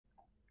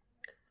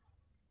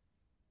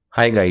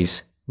Hi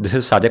guys, this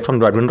is Sajak from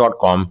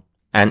Droidwin.com,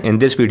 and in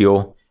this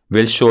video,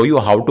 we'll show you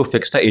how to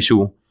fix the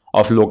issue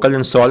of local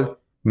install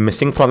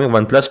missing from your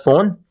OnePlus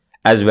phone,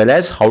 as well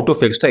as how to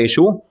fix the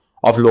issue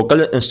of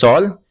local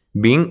install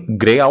being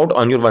grey out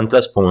on your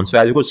OnePlus phone. So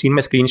as you could see in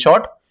my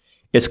screenshot,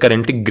 it's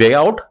currently grey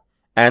out,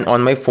 and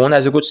on my phone,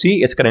 as you could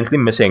see, it's currently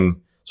missing.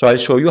 So I'll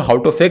show you how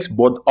to fix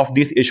both of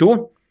these issues.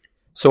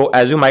 So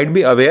as you might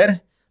be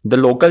aware, the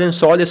local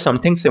install is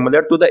something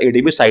similar to the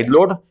ADB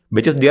sideload,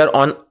 which is there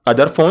on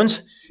other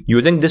phones.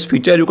 Using this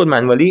feature, you could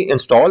manually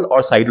install or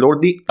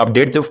sideload the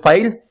update zip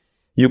file.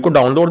 You could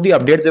download the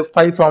update zip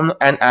file from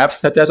an app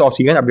such as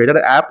Oxygen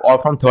Updater app or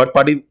from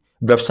third-party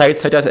websites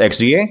such as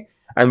XDA.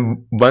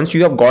 And once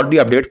you have got the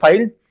update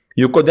file,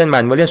 you could then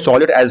manually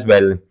install it as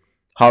well.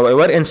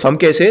 However, in some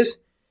cases,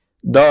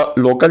 the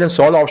local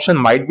install option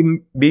might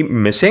be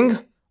missing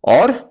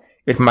or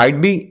it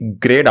might be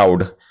grayed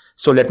out.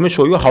 So let me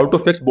show you how to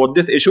fix both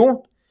this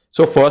issue.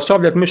 So first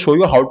off, let me show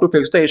you how to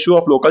fix the issue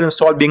of local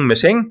install being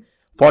missing.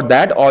 For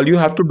that, all you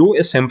have to do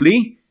is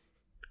simply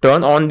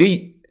turn on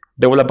the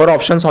developer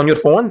options on your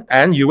phone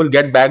and you will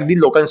get back the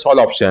local install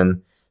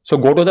option. So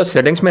go to the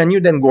settings menu,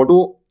 then go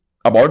to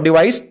about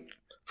device.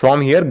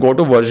 From here, go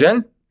to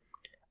version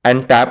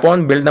and tap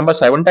on build number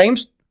 7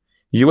 times.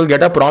 You will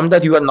get a prompt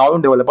that you are now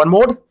in developer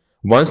mode.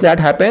 Once that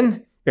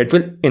happens, it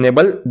will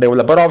enable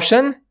developer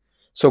option.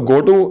 So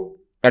go to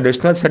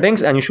additional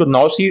settings and you should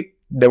now see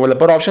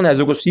developer option. As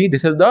you could see,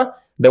 this is the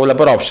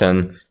developer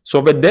option. So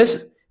with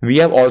this, we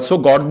have also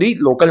got the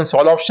local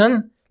install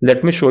option.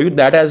 Let me show you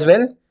that as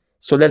well.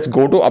 So let's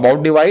go to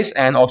about device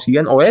and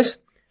Oxygen OS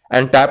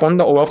and tap on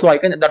the overflow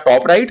icon at the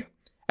top right.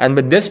 And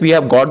with this, we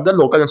have got the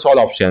local install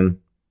option.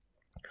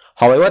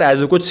 However, as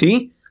you could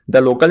see,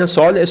 the local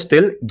install is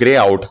still gray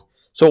out.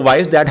 So why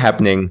is that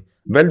happening?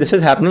 Well, this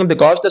is happening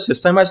because the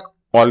system has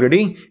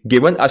already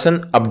given us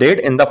an update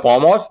in the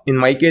form of, in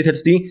my case,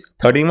 it's the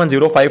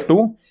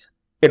 131052.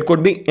 It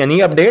could be any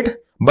update,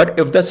 but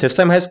if the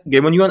system has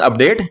given you an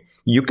update,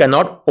 you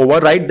cannot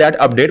override that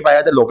update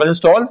via the local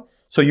install.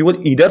 So you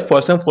will either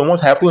first and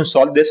foremost have to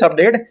install this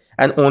update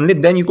and only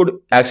then you could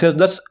access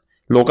this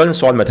local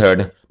install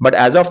method. But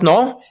as of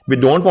now, we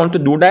don't want to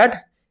do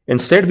that.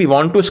 Instead, we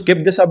want to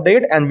skip this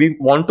update and we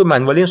want to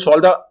manually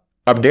install the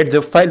update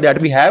zip file that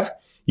we have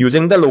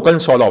using the local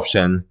install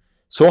option.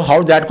 So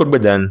how that could be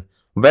done?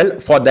 Well,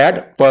 for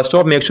that, first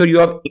off, make sure you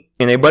have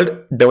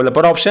enabled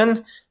developer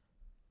option.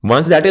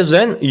 Once that is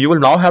done, you will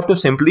now have to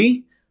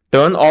simply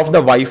turn off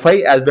the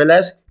Wi-Fi as well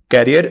as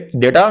carrier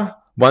data.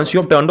 Once you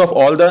have turned off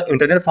all the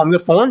internet from your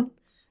phone,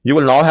 you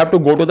will now have to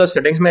go to the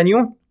settings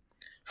menu.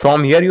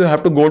 From here, you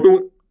have to go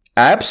to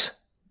apps,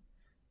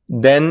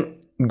 then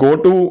go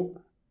to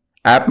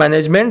app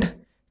management,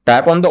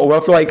 tap on the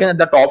overflow icon at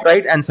the top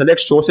right and select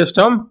show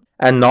system.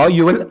 And now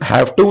you will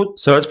have to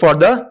search for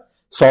the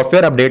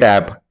software update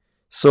app.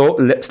 So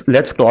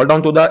let's scroll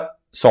down to the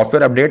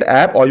software update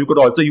app, or you could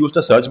also use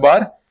the search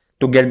bar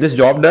to get this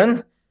job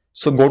done.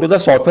 So go to the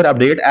software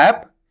update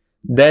app,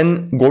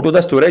 then go to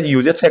the storage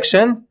usage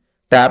section,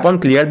 tap on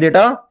clear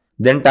data,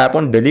 then tap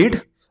on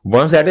delete.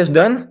 Once that is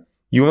done,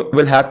 you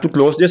will have to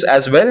close this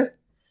as well.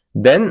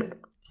 Then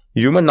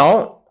you may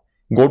now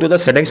go to the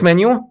settings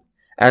menu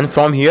and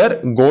from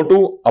here go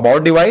to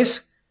about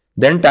device,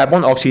 then tap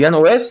on Oxygen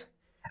OS.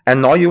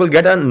 And now you will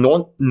get a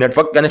no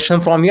network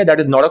connection from here. That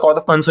is not a cause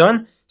of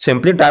concern.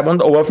 Simply tap on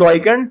the overflow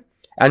icon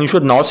and you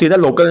should now see the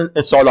local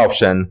install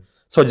option.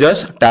 So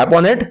just tap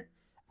on it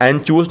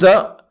and choose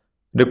the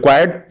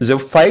required zip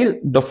file,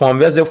 the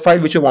firmware zip file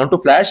which you want to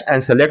flash,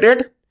 and select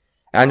it,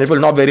 and it will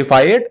now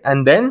verify it.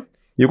 And then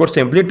you could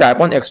simply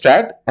tap on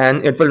extract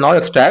and it will now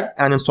extract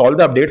and install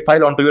the update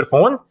file onto your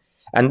phone,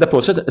 and the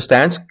process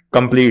stands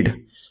complete.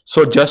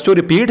 So just to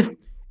repeat,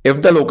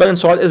 if the local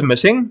install is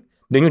missing,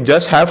 then you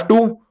just have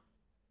to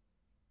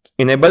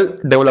enable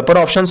developer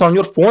options on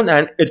your phone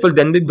and it will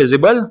then be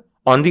visible.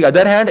 On the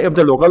other hand, if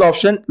the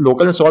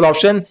local install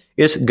option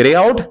is gray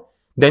out,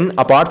 then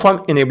apart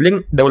from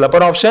enabling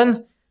developer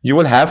option, you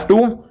will have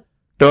to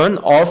turn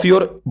off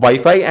your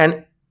Wi-Fi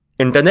and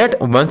internet.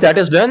 Once that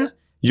is done,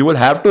 you will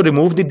have to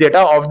remove the data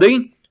of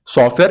the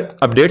software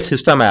update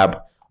system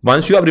app.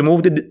 Once you have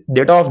removed the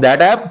data of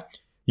that app,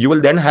 you will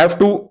then have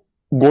to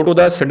go to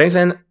the settings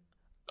and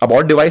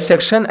about device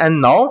section, and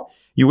now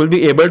you will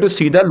be able to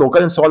see the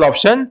local install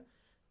option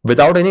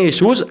without any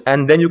issues.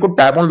 And then you could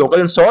tap on local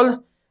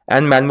install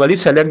and manually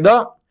select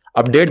the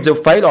update zip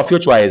file of your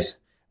choice.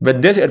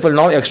 With this, it will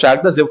now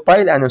extract the zip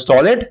file and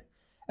install it,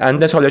 and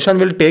the installation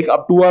will take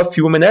up to a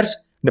few minutes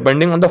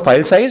depending on the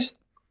file size.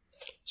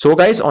 So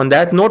guys, on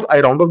that note,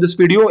 I round off this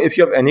video. If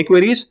you have any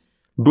queries,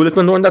 do let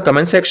me know in the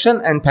comment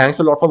section, and thanks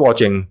a lot for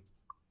watching.